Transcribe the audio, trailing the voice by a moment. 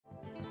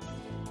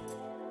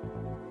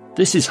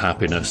This is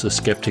Happiness, a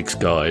Sceptics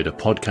Guide, a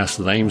podcast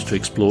that aims to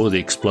explore the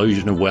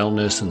explosion of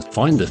wellness and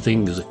find the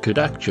things that could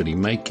actually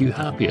make you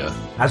happier.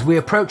 As we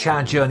approach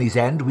our journey's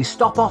end, we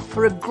stop off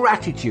for a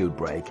gratitude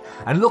break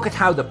and look at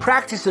how the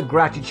practice of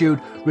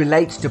gratitude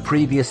relates to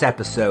previous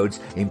episodes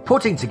in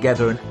putting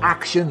together an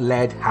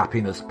action-led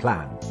happiness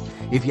plan.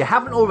 If you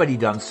haven't already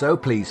done so,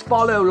 please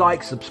follow,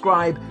 like,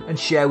 subscribe, and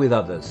share with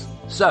others.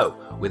 So,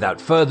 without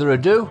further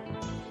ado...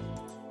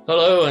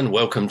 Hello and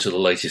welcome to the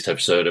latest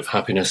episode of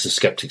Happiness, the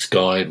Sceptics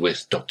Guide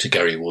with Dr.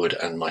 Gary Wood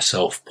and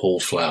myself, Paul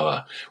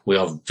Flower. We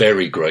are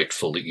very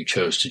grateful that you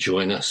chose to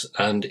join us,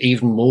 and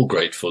even more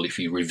grateful if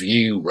you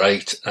review,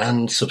 rate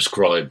and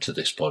subscribe to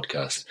this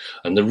podcast.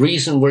 And the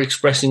reason we're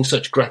expressing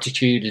such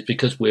gratitude is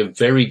because we're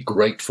very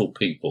grateful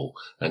people,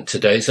 and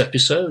today's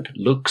episode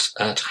looks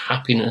at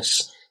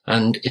happiness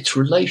and its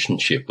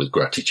relationship with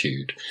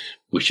gratitude,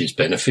 which is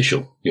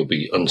beneficial. You'll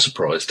be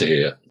unsurprised to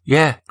hear.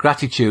 Yeah,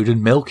 gratitude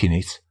and milk in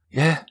it.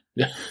 Yeah.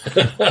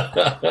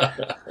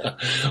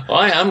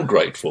 I am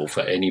grateful for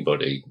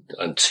anybody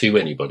and to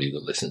anybody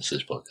that listens to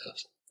this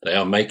podcast. They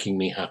are making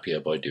me happier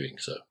by doing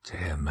so.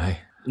 Dear me.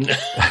 Is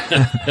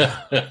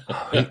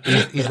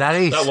that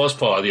it? That was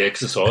part of the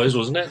exercise,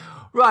 wasn't it?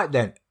 Right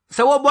then.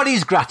 So what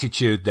is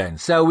gratitude then?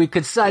 So we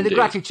could say Indeed. that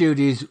gratitude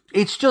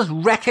it's just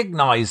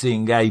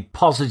recognising a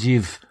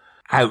positive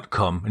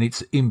outcome and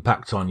its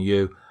impact on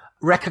you,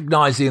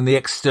 recognising the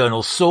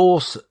external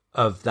source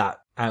of that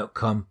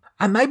outcome.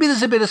 And maybe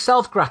there's a bit of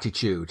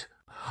self-gratitude.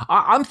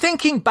 I'm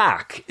thinking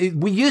back.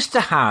 We used to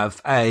have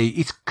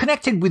it's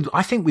connected with,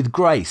 I think, with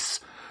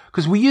grace.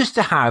 Because we used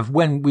to have,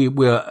 when we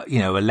were,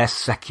 a less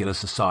secular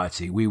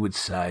society, we would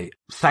say,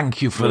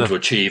 thank you for to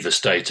achieve a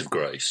state of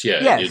grace.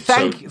 Yeah. Yeah,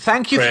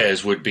 thank you.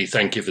 Prayers would be,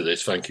 thank you for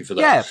this, thank you for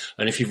that. Yeah.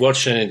 And if you've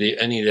watched any of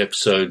the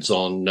episodes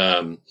on,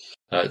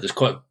 there's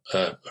quite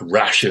a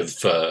rash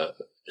of,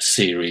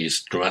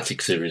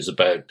 dramatic series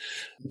about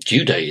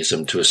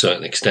Judaism to a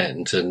certain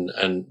extent, and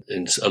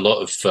a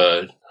lot of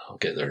I'll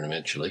get there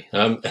eventually.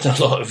 And a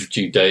lot of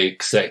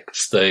Judaic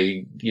sects,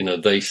 they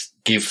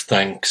give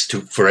thanks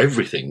for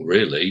everything,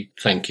 really.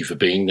 Thank you for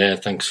being there.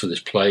 Thanks for this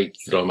plate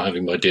that I'm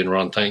having my dinner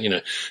on.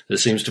 There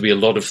seems to be a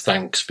lot of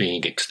thanks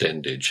being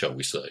extended, shall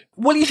we say?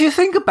 Well, if you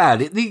think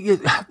about it,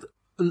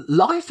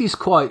 life is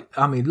quite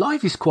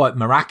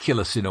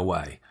miraculous in a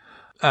way.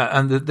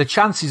 And the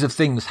chances of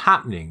things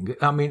happening,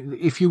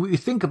 if you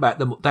think about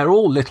them, they're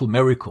all little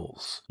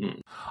miracles.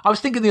 Mm. I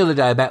was thinking the other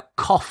day about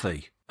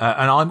coffee,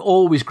 and I'm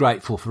always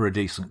grateful for a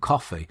decent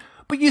coffee.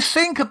 But you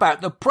think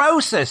about the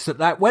process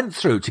that went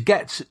through to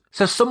get...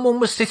 So someone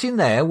was sitting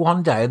there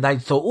one day and they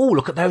thought, oh,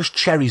 look at those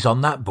cherries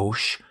on that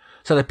bush.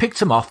 So they picked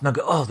them off and they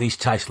go, oh, these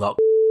taste like...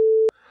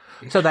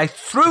 So they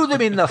threw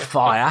them in the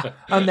fire,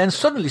 and then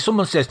suddenly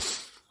someone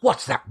says,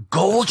 what's that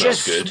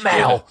gorgeous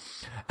smell?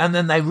 Yeah. And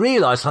then they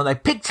realised how they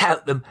picked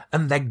out them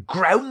and they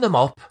ground them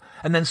up.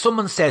 And then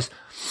someone says,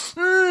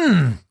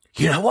 you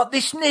know what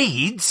this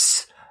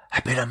needs? A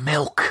bit of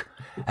milk.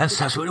 And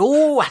so,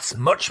 that's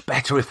much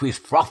better if we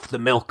froth the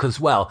milk as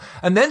well.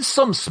 And then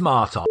some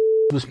smart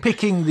was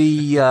picking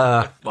the,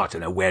 I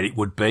don't know where it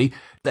would be.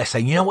 They're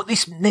saying, you know what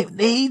this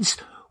needs?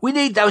 We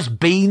need those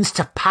beans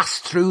to pass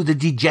through the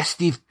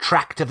digestive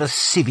tract of a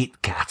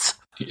civet cat.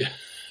 Yeah.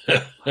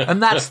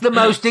 And that's the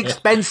most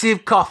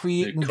expensive coffee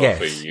you can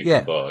get. You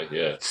can buy,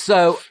 yeah.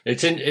 So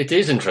it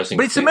is interesting,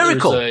 but it's a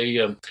miracle.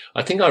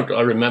 I think I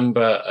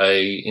remember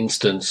a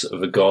instance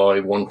of a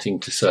guy wanting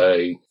to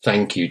say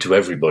thank you to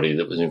everybody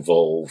that was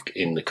involved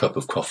in the cup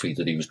of coffee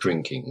that he was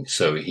drinking.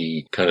 So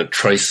he kind of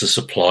traced the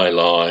supply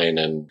line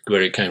and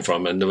where it came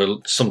from, and there were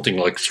something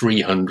like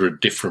 300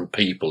 different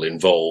people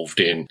involved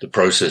in the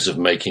process of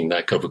making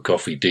that cup of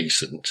coffee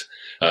decent.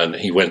 And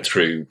he went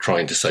through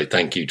trying to say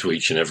thank you to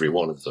each and every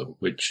one of them,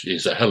 which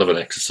is a hell of an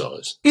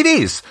exercise. It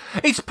is.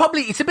 It's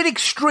a bit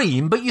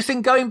extreme, but you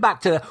think going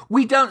back to,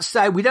 we don't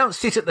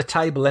sit at the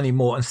table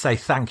anymore and say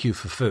thank you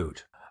for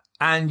food.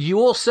 And you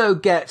also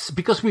get,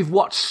 because we've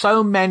watched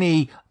so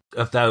many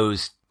of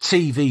those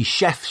TV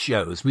chef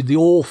shows with the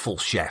awful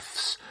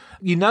chefs,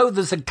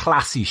 there's a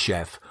classy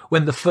chef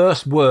when the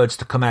first words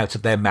to come out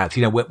of their mouth,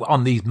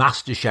 on these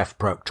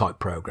MasterChef type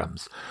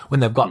programs,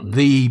 when they've got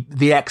the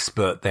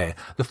expert there,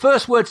 the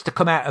first words to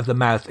come out of the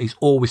mouth is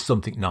always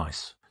something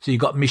nice. So you've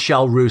got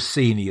Michel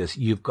Rousini,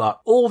 you've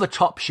got all the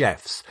top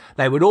chefs.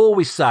 They would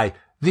always say,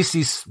 this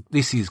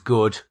is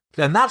good.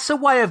 And that's a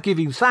way of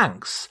giving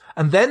thanks.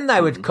 And then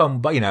they would come,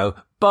 but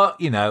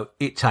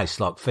it tastes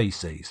like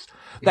feces.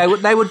 They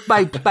would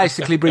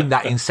basically bring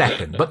that in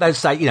second, but they'd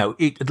say,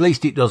 at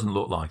least it doesn't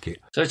look like it.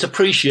 So it's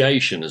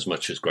appreciation as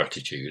much as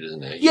gratitude,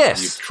 isn't it?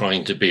 Yes. You're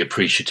trying to be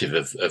appreciative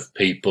of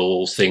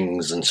people,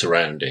 things and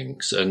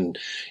surroundings. And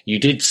you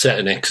did set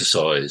an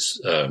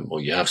exercise,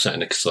 or you have set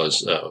an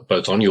exercise,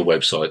 both on your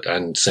website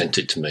and sent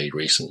it to me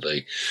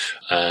recently.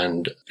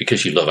 And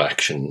because you love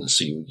action,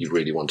 so you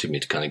really wanted me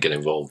to kind of get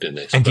involved in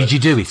this. And did you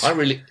do it?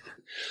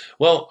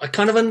 Well, I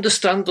kind of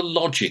understand the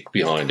logic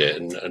behind it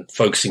and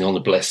focusing on the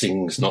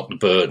blessings, not the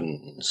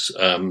burdens.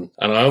 And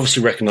I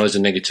obviously recognize the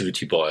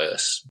negativity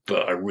bias,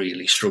 but I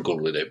really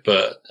struggled with it.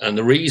 And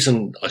the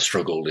reason I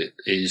struggled it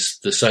is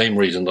the same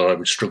reason that I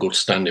would struggle to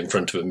stand in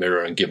front of a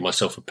mirror and give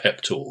myself a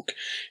pep talk.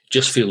 It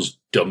just feels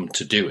dumb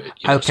to do it.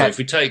 You know? Okay. So if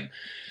we take...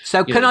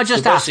 So can I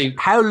just ask,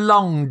 how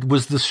long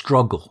was the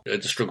struggle?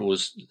 The struggle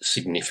was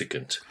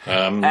significant.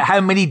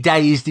 How many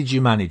days did you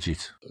manage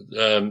it?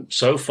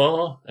 So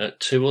far,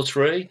 2 or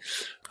 3.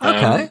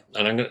 Okay.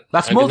 And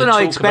That's more than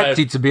I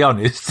expected, to be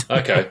honest.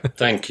 Okay,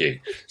 thank you.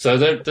 So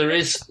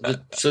there's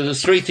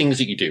 3 things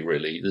that you do,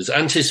 really. There's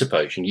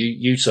anticipation.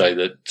 You say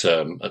that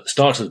at the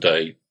start of the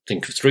day,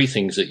 think of 3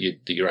 things that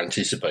you're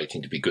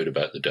anticipating to be good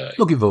about the day.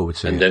 Looking forward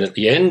to it. And then at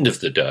the end of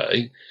the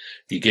day,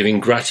 you're giving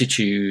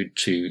gratitude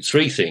to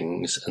 3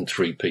 things and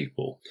 3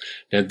 people.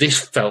 Now, this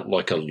felt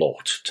like a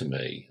lot to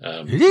me.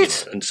 It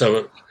is. And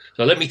so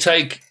let me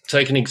take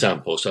an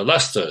example. So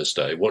last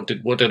Thursday, what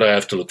did I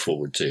have to look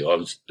forward to? I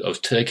was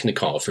taking the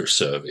car for a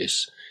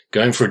service,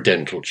 going for a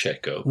dental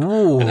checkup,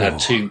 and had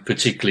 2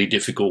 particularly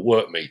difficult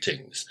work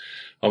meetings.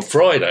 On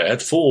Friday, I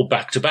had 4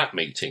 back-to-back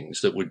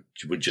meetings that would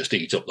just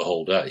eat up the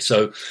whole day.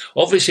 So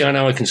obviously I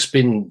know I can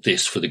spin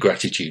this for the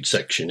gratitude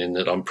section in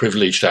that I'm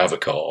privileged to have a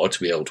car, to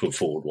be able to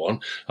afford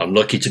one. I'm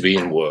lucky to be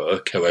in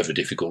work, however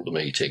difficult the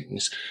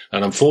meetings.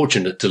 And I'm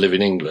fortunate to live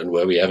in England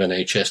where we have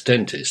NHS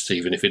dentists,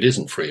 even if it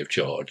isn't free of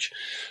charge.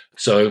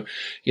 So,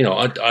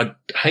 I'd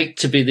hate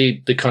to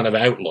be the kind of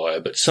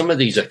outlier, but some of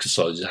these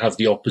exercises have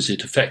the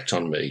opposite effect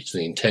on me to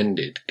the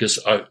intended, because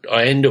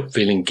I end up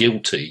feeling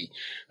guilty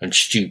and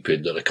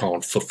stupid that I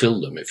can't fulfill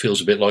them. It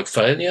feels a bit like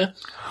failure.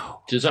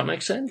 Does that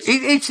make sense?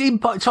 It's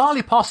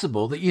entirely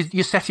possible that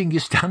you're setting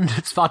your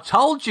standards. I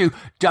told you,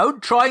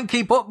 don't try and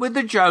keep up with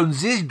the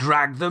Joneses,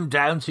 drag them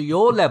down to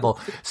your level.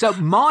 So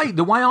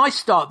the way I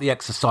start the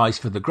exercise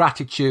for the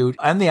gratitude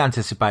and the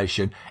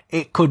anticipation,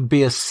 it could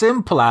be as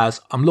simple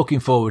as, I'm looking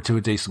forward to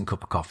a decent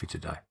cup of coffee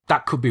today.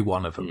 That could be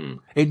one of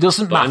them. It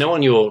doesn't matter. I know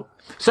on your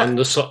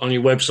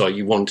website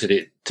you wanted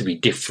it to be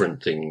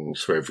different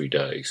things for every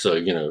day. So,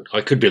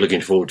 I could be looking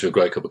forward to a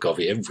great cup of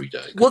coffee every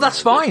day. Well, that's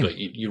fine. But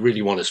you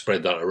really want to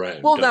spread that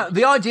around. Well,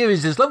 the idea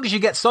is as long as you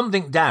get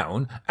something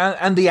down,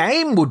 and the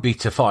aim would be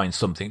to find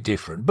something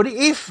different. But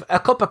if a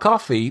cup of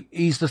coffee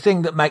is the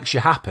thing that makes you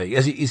happy,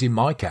 as it is in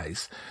my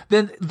case,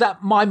 then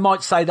I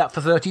might say that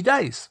for 30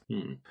 days.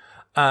 And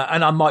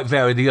I might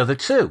vary the other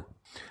 2.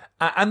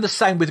 And the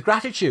same with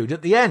gratitude.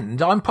 At the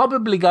end, I'm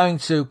probably going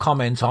to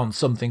comment on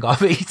something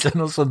I've eaten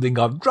or something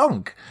I've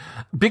drunk,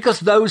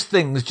 because those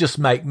things just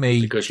make me...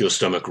 Because your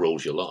stomach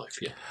rules your life,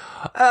 yeah.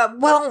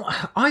 Well,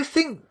 I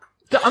think...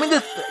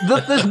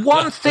 there's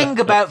one thing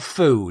about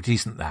food,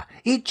 isn't there?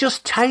 It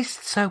just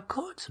tastes so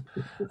good.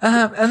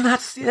 And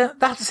that's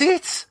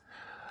it.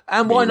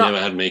 And why not? You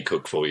never had me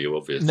cook for you,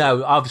 obviously.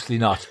 No, obviously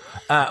not.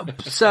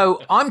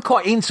 So I'm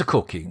quite into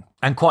cooking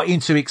and quite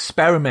into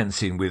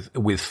experimenting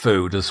with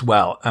food as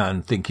well,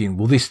 and thinking,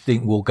 well, this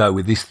thing will go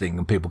with this thing,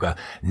 and people go,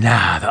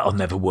 nah, that'll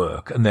never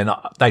work. And then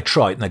they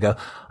try it and they go,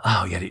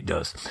 oh, yeah, it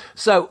does.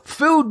 So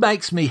food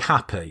makes me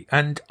happy,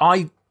 and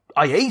I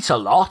eat a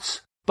lot,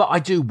 but I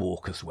do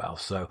walk as well.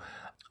 So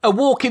a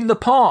walk in the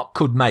park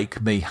could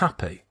make me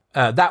happy.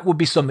 That would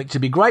be something to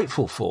be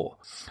grateful for.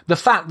 The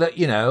fact that,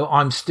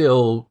 I'm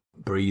still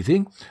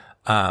breathing,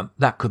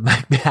 that could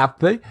make me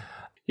happy.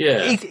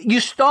 Yeah. You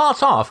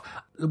start off,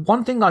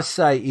 one thing I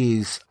say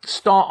is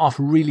start off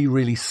really,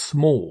 really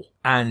small.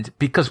 And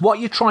because what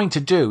you're trying to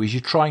do is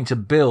you're trying to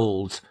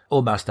build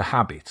almost a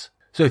habit.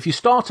 So if you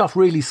start off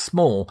really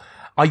small,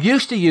 I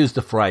used to use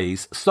the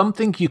phrase,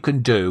 something you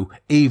can do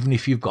even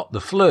if you've got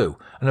the flu.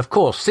 And of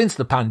course, since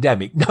the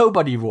pandemic,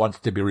 nobody wants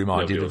to be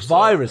reminded of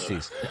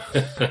viruses.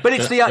 But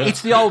it's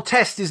the old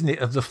test, isn't it,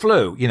 of the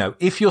flu?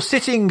 If you're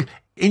sitting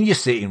in your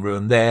sitting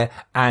room there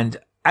and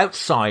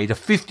outside a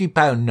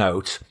 £50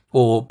 note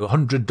or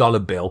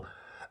 $100 bill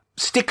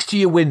sticks to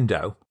your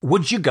window,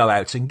 would you go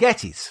out and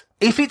get it?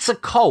 If it's a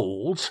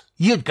cold,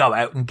 you'd go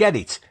out and get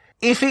it.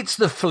 If it's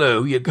the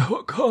flu, you go,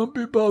 I can't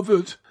be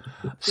bothered.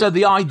 So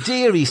the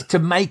idea is to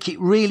make it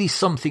really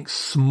something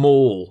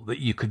small that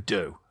you could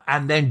do.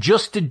 And then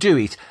just to do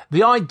it,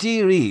 the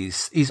idea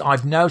is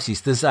I've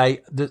noticed there's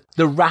the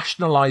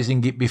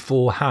rationalizing it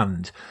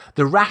beforehand.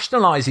 The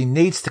rationalizing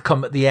needs to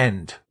come at the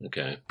end.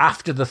 Okay.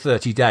 After the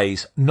 30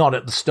 days, not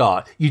at the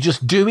start. You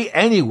just do it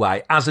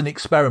anyway as an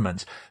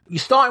experiment. You're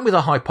starting with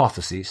a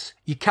hypothesis.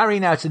 You're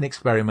carrying out an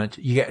experiment.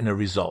 You're getting a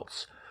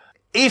result.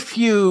 If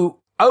you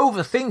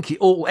overthink it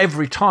all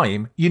every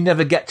time, you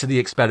never get to the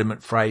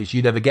experiment phase.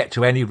 You never get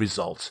to any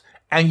results,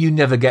 and you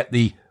never get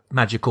the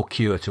magical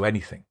cure to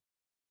anything.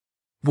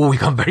 Well,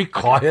 we've gone very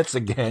quiet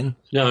again.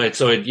 No,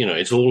 it's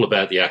all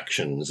about the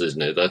actions,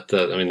 isn't it?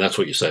 I mean, that's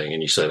what you're saying,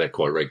 and you say that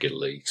quite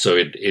regularly. So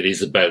it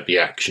is about the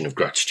action of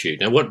gratitude.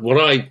 Now,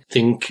 what I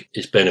think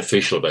is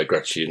beneficial about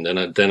gratitude,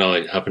 and then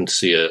I happened to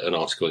see an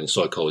article in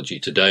Psychology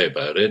Today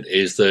about it,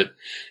 is that,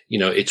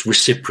 it's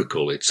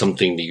reciprocal. It's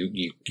something that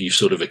you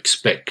sort of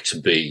expect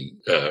to be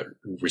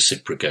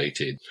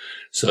reciprocated.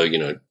 So,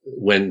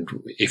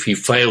 if you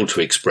fail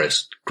to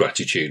express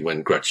gratitude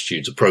when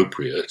gratitude's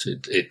appropriate,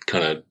 it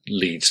kind of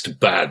leads to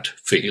bad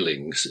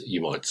feelings,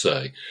 you might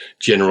say.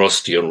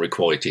 Generosity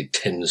unrequited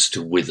tends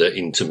to wither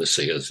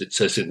intimacy, as it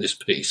says in this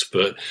piece.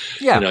 But,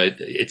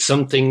 it's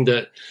something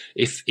that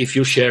if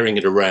you're sharing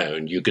it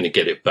around, you're going to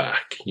get it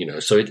back,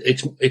 So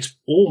it's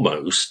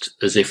almost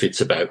as if it's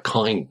about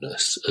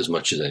kindness as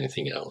much as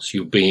anything else.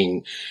 You're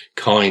being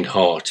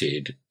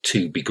kind-hearted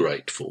to be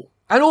grateful.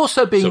 And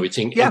also being... So it's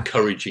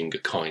encouraging a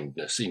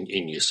kindness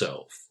in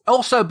yourself.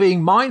 Also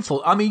being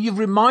mindful. I mean, you've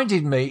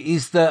reminded me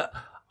is that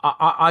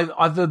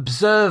I've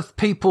observed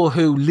people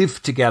who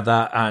live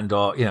together and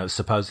are,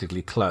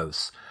 supposedly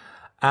close.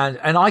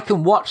 And I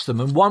can watch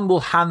them, and one will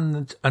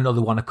hand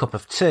another one a cup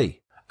of tea,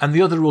 and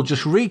the other will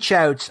just reach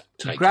out,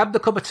 grab the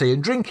cup of tea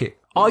and drink it.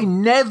 I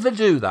never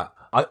do that.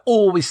 I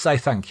always say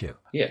thank you.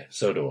 Yeah,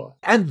 so do I.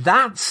 And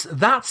that's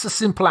a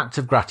simple act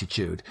of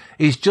gratitude,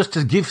 is just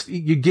to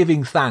you're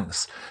giving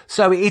thanks.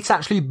 So it's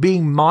actually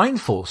being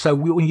mindful. So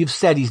when you've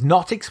said he's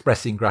not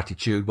expressing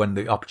gratitude when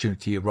the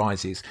opportunity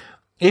arises,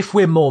 if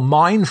we're more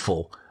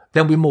mindful,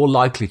 then we're more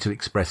likely to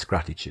express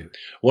gratitude.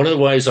 One of the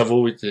ways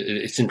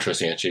it's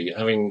interesting actually,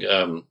 having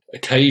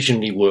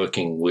occasionally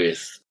working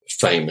with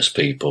famous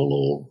people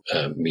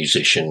or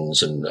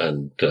musicians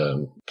and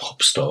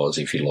pop stars,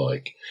 if you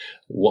like.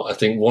 What I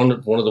think one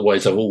of the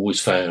ways I've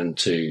always found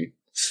to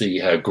see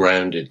how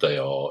grounded they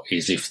are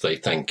is if they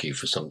thank you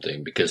for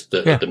something, because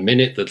the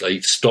minute that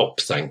they stop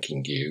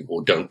thanking you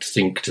or don't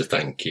think to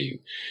thank you,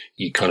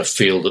 you kind of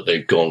feel that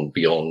they've gone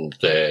beyond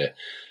their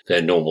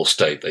normal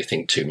state. They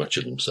think too much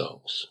of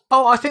themselves.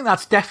 Oh, I think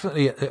that's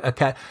definitely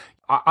okay.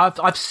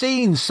 I've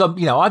seen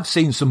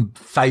some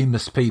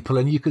famous people,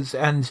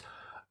 and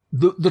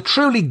the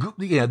truly,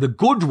 the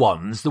good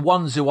ones, the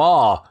ones who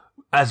are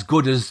as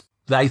good as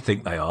they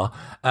think they are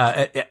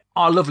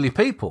lovely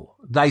people.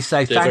 They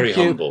say They're thank very you.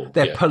 humble,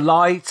 They're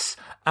polite.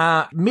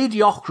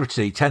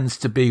 Mediocrity tends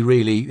to be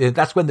really,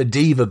 that's when the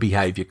diva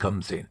behavior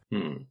comes in.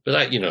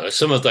 But that,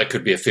 some of that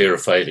could be a fear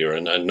of failure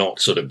and not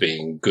sort of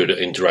being good at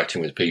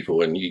interacting with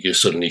people, and you're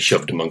suddenly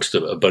shoved amongst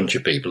a bunch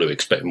of people who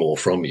expect more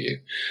from you,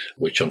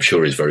 which I'm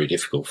sure is very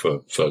difficult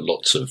for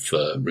lots of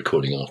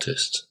recording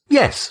artists.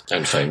 Yes.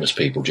 And famous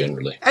people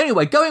generally.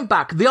 Anyway, going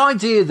back, the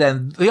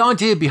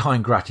idea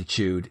behind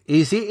gratitude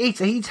is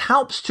it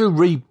helps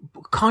to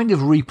kind of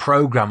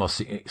reprogram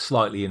us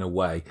slightly in a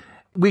way.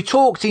 We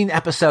talked in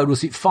episode,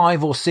 was it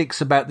 5 or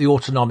 6, about the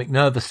autonomic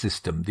nervous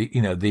system,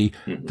 the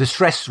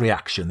stress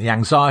reaction, the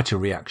anxiety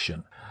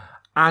reaction.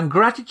 And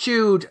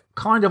gratitude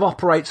kind of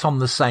operates on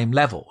the same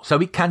level. So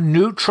it can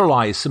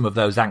neutralize some of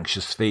those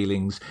anxious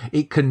feelings.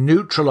 It can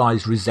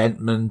neutralize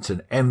resentment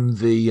and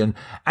envy, and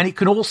it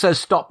can also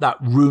stop that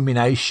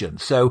rumination.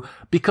 So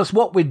because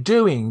what we're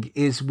doing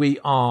is when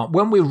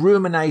we're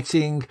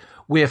ruminating,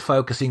 we're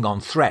focusing on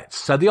threats.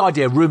 So the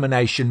idea of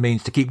rumination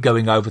means to keep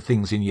going over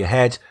things in your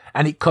head.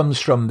 And it comes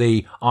from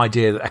the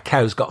idea that a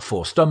cow's got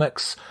 4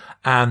 stomachs,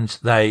 and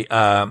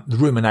the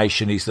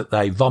rumination is that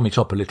they vomit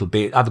up a little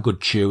bit, have a good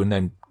chew, and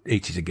then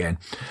eat it again.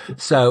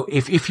 So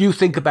if you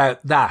think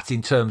about that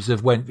in terms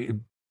of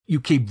when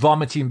you keep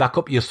vomiting back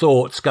up your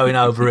thoughts, going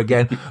over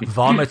again,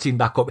 vomiting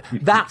back up,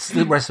 that's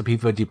the recipe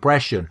for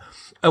depression.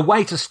 A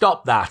way to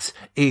stop that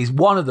is,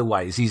 one of the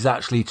ways is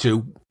actually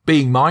to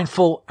being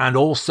mindful and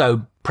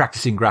also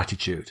practicing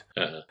gratitude.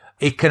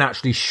 It can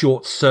actually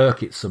short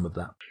circuit some of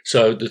that.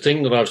 So the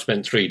thing that I've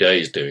spent 3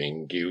 days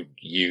doing,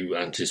 you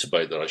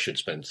anticipate that I should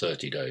spend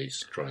 30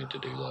 days trying to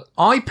do that?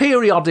 I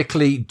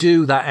periodically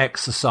do that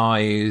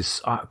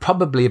exercise,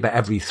 probably about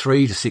every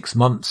 3 to 6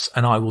 months,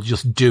 and I will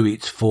just do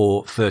it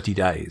for 30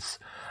 days.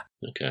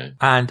 Okay.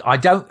 And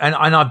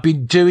I've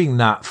been doing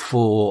that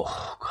for,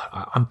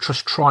 I'm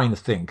just trying to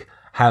think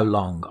how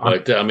long.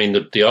 I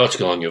mean, the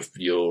article on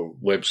your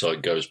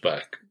website goes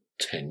back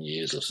 10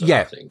 years or so.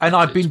 Yeah, and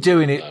I've been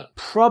doing it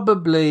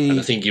probably... And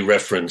I think you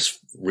reference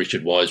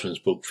Richard Wiseman's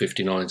book,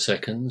 59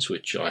 Seconds,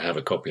 which I have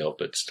a copy of,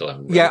 but still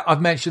haven't read. Yeah,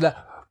 I've mentioned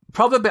that.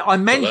 Probably,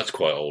 that's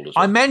quite old as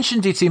well. I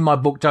mentioned it in my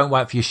book, Don't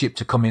Wait for Your Ship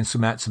to Come In,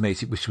 Swim Out to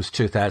Meet It, which was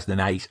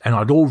 2008. And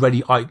I'd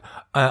already,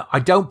 I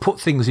don't put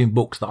things in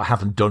books that I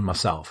haven't done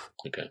myself.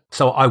 Okay.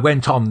 So I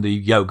went on the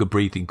yoga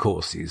breathing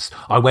courses.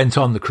 I went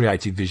on the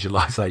creative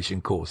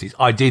visualization courses.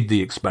 I did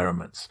the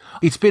experiments.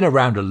 It's been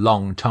around a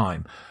long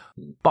time.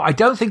 But I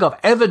don't think I've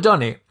ever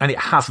done it and it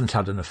hasn't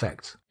had an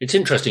effect. It's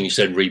interesting you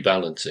said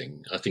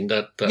rebalancing. I think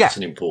that's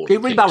an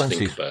important thing to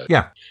think about.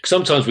 Yeah.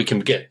 Sometimes we can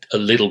get a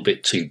little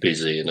bit too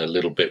busy and a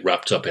little bit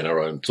wrapped up in our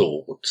own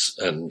thoughts,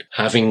 and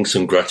having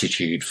some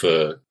gratitude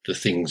for the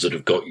things that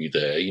have got you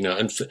there,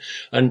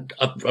 and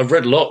I've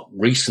read a lot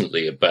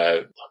recently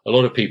about a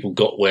lot of people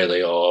got where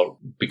they are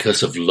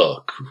because of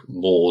luck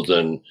more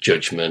than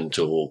judgment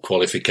or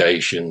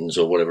qualifications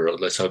or whatever.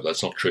 Let's hope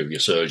that's not true of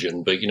your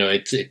surgeon, but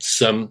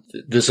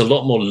there's a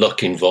lot more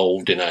luck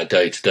involved in our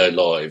day-to-day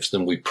lives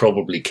than we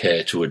probably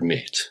care to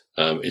admit.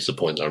 Is the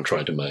point that I'm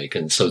trying to make.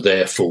 And so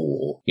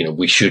therefore,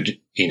 we should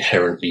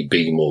inherently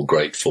be more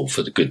grateful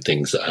for the good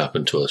things that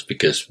happen to us,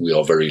 because we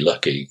are very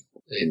lucky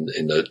in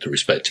the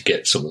respect to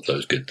get some of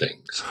those good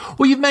things.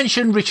 Well, you've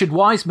mentioned Richard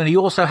Wiseman. He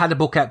also had a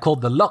book out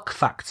called The Luck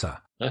Factor.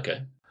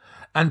 Okay.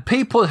 And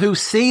people who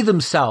see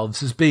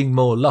themselves as being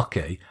more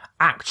lucky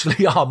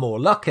actually are more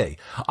lucky.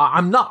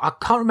 I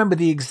can't remember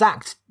the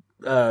exact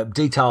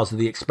details of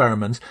the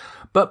experiment,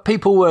 but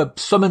people were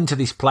summoned to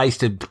this place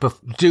to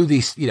do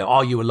these,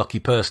 are you a lucky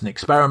person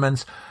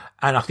experiments.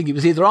 And I think it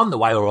was either on the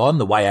way or on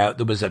the way out,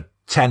 there was a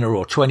 £10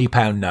 or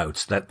 £20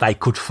 note that they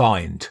could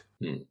find.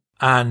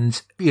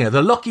 And,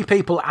 the lucky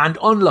people and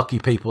unlucky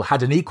people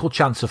had an equal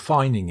chance of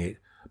finding it.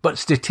 But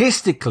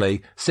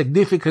statistically,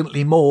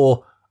 significantly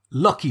more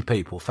lucky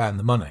people found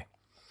the money,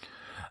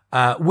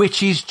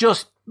 which is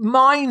just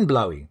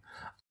mind-blowing.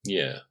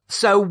 Yeah.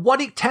 So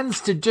what it tends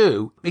to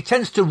do, it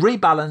tends to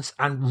rebalance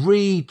and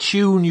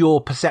retune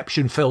your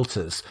perception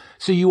filters,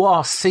 so you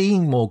are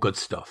seeing more good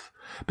stuff.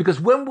 Because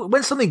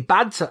when something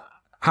bad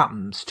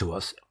happens to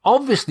us,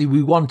 obviously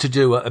we want to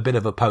do a bit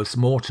of a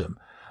post-mortem.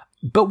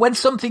 But when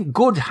something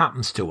good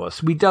happens to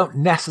us, we don't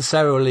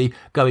necessarily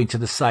go into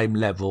the same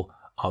level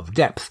of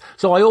depth.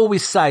 So I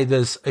always say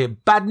there's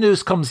bad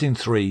news comes in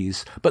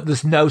threes, but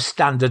there's no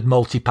standard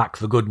multi-pack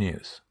for good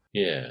news.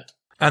 Yeah.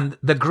 And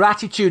the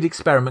gratitude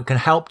experiment can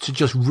help to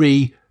just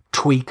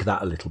tweak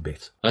that a little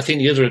bit. I think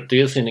the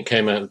other thing that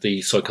came out of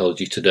the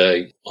Psychology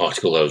Today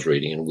article I was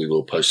reading, and we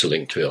will post a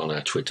link to it on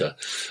our Twitter,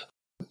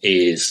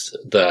 is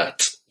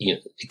that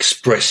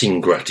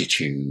expressing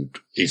gratitude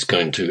is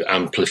going to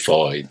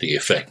amplify the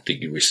effect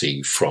that you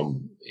receive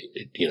from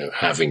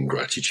having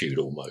gratitude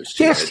almost.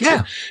 Yes,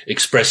 yeah.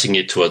 Expressing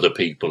it to other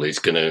people is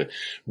going to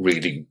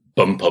really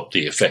bump up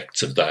the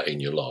effects of that in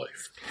your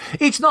life.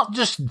 It's not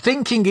just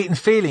thinking it and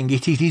feeling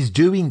it, it is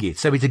doing it.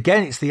 So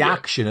it's the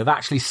action of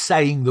actually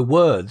saying the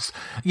words.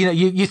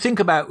 You think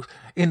about,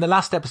 in the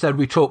last episode,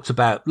 we talked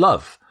about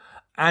love.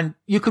 And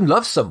you can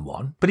love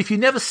someone, but if you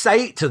never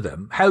say it to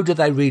them, how do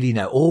they really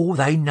know? Oh,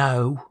 they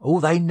know. Oh,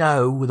 they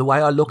know the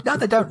way I look. No,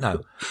 they don't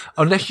know.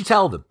 Unless you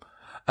tell them.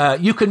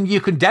 You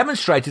can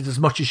demonstrate it as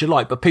much as you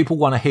like, but people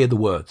want to hear the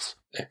words.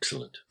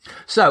 Excellent.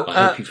 So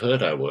I hope you've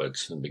heard our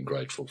words and been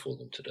grateful for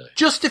them today.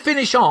 Just to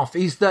finish off,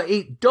 is that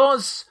it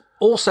does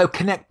also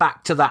connect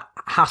back to that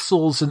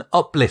hassles and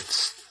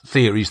uplifts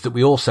theories that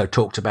we also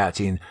talked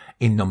about in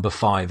number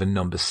 5 and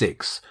number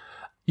 6.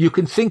 You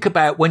can think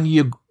about when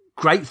you're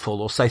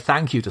grateful or say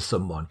thank you to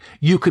someone,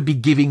 you could be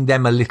giving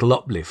them a little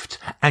uplift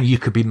and you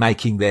could be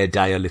making their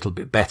day a little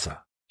bit better.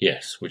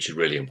 Yes, which is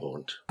really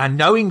important. And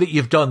knowing that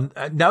you've done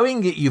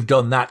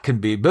that can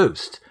be a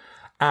boost.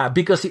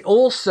 Because it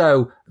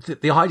also,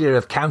 the idea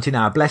of counting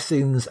our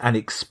blessings and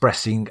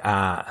expressing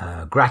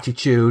our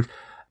gratitude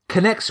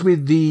connects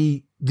with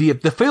the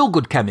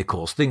feel-good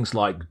chemicals, things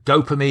like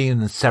dopamine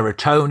and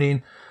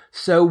serotonin.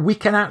 So we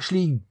can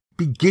actually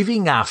be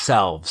giving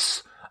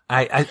ourselves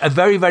a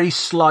very, very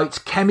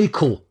slight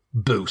chemical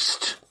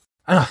boost.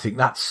 And I think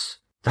that's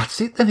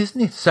it then,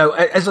 isn't it? So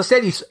as I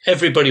said,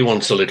 everybody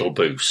wants a little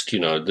boost,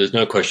 there's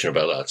no question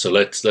about that. So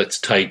let's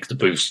take the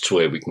boosts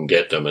where we can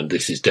get them. And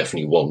this is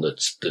definitely one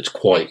that's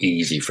quite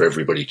easy for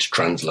everybody to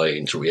translate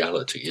into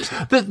reality,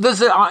 isn't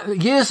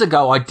it? Years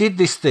ago, I did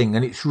this thing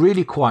and it's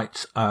really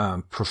quite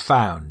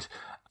profound.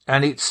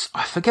 And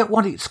I forget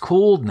what it's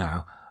called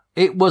now.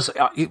 It was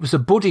a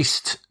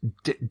Buddhist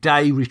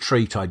day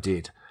retreat I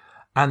did.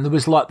 And there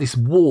was like this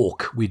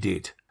walk we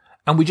did.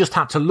 And we just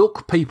had to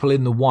look people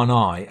in the one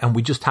eye and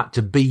we just had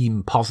to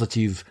beam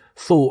positive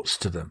thoughts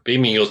to them.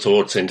 Beaming your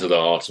thoughts into the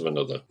heart of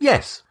another.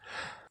 Yes.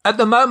 At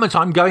the moment,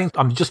 I'm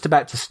just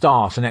about to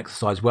start an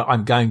exercise where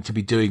I'm going to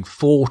be doing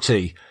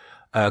 40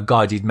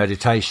 guided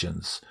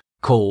meditations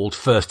called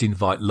First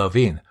Invite Love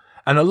In.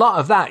 And a lot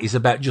of that is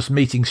about just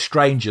meeting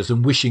strangers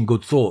and wishing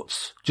good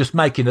thoughts, just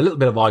making a little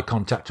bit of eye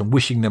contact and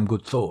wishing them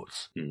good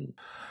thoughts.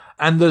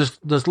 And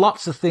there's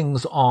lots of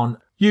things on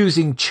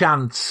using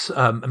chants,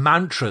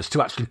 mantras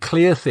to actually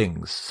clear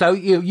things. So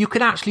you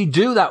can actually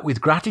do that with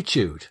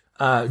gratitude.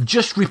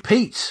 Just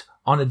repeat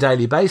on a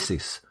daily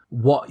basis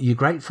what you're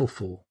grateful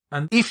for.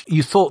 And if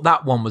you thought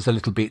that one was a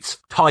little bit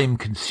time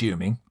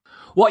consuming,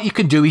 what you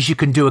can do is you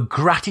can do a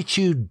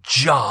gratitude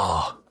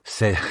jar.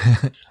 So,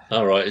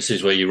 all right, this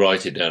is where you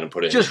write it down and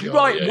put it just in a jar.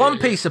 Write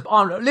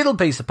on a little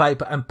piece of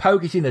paper and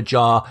poke it in a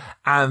jar.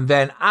 And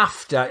then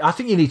after, I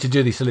think you need to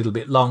do this a little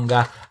bit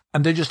longer.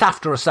 And then just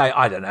after, say,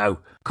 I don't know,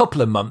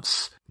 couple of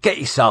months, get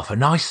yourself a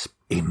nice,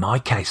 in my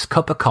case,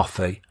 cup of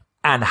coffee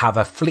and have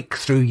a flick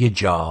through your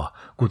jar.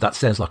 Good, that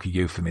sounds like a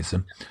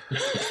euphemism.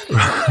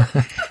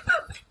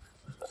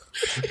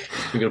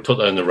 We're going to put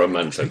that in the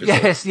romance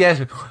episode.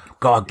 Yes.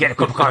 Go on, get a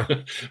cup of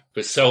coffee.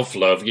 But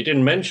self-love, you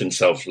didn't mention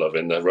self-love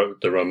in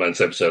the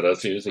romance episode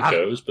as it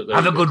goes. But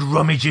have a good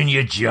rummage in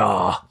your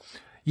jar,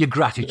 your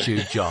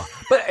gratitude jar.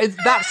 But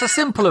that's a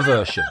simpler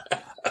version.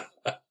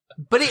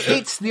 But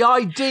it's the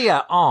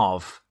idea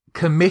of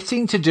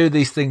committing to do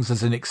these things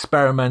as an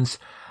experiment,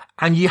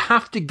 and you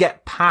have to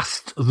get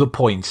past the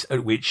point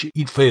at which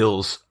it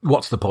feels,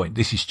 what's the point?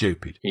 This is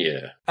stupid.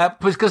 Yeah.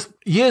 Because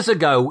years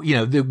ago,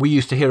 we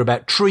used to hear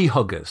about tree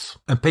huggers,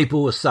 and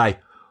people would say,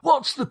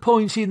 what's the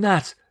point in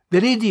that?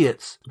 They're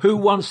idiots. Who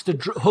wants to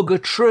hug a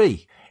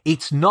tree?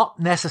 It's not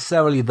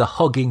necessarily the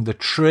hugging the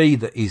tree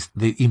that is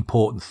the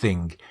important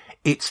thing.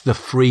 It's the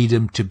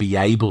freedom to be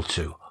able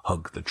to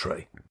hug the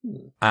tree.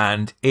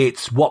 And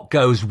it's what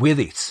goes with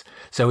it.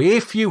 So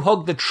if you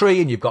hug the tree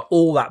and you've got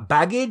all that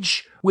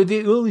baggage with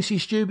it, oh, this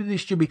is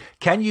stupid.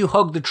 Can you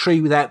hug the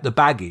tree without the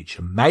baggage?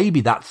 And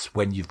maybe that's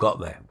when you've got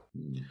there.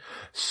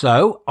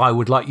 So I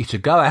would like you to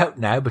go out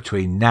now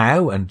between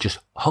now and just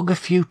hug a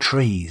few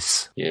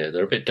trees. Yeah,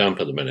 they're a bit damp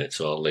at the minute,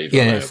 so I'll leave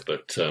them out.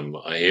 But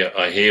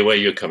I hear where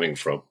you're coming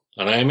from.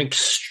 And I am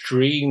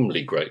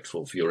extremely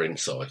grateful for your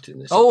insight in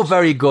this. Oh,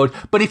 very good.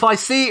 But if I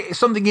see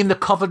something in the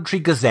Coventry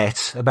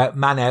Gazette about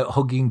man out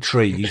hugging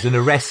trees and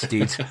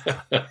arrested,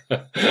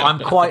 I'm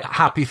quite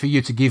happy for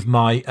you to give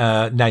my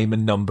name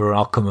and number, and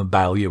I'll come and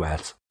bail you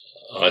out.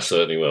 I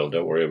certainly will.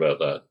 Don't worry about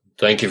that.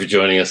 Thank you for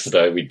joining us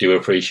today. We do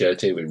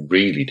appreciate it. We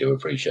really do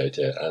appreciate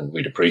it. And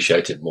we'd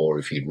appreciate it more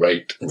if you'd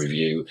rate,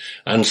 review,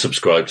 and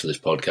subscribe to this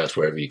podcast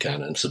wherever you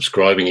can. And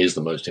subscribing is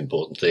the most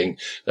important thing.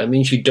 That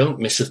means you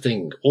don't miss a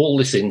thing. All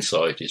this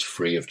insight is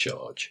free of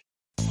charge.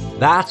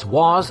 That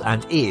was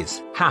and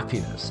is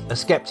Happiness, a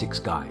Skeptic's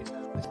Guide,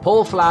 with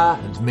Paul Flower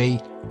and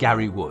me,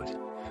 Gary Wood.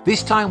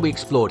 This time we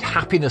explored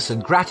happiness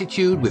and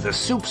gratitude with a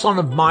soupçon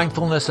of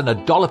mindfulness and a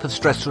dollop of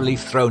stress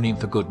relief thrown in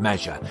for good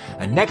measure.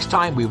 And next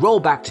time we roll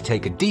back to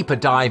take a deeper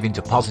dive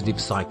into positive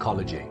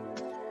psychology.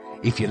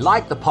 If you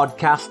like the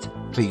podcast,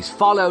 please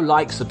follow,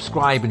 like,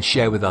 subscribe and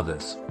share with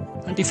others.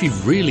 And if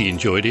you've really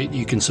enjoyed it,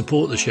 you can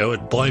support the show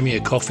at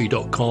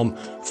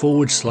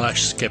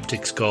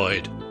buymeacoffee.com/Skeptics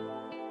Guide.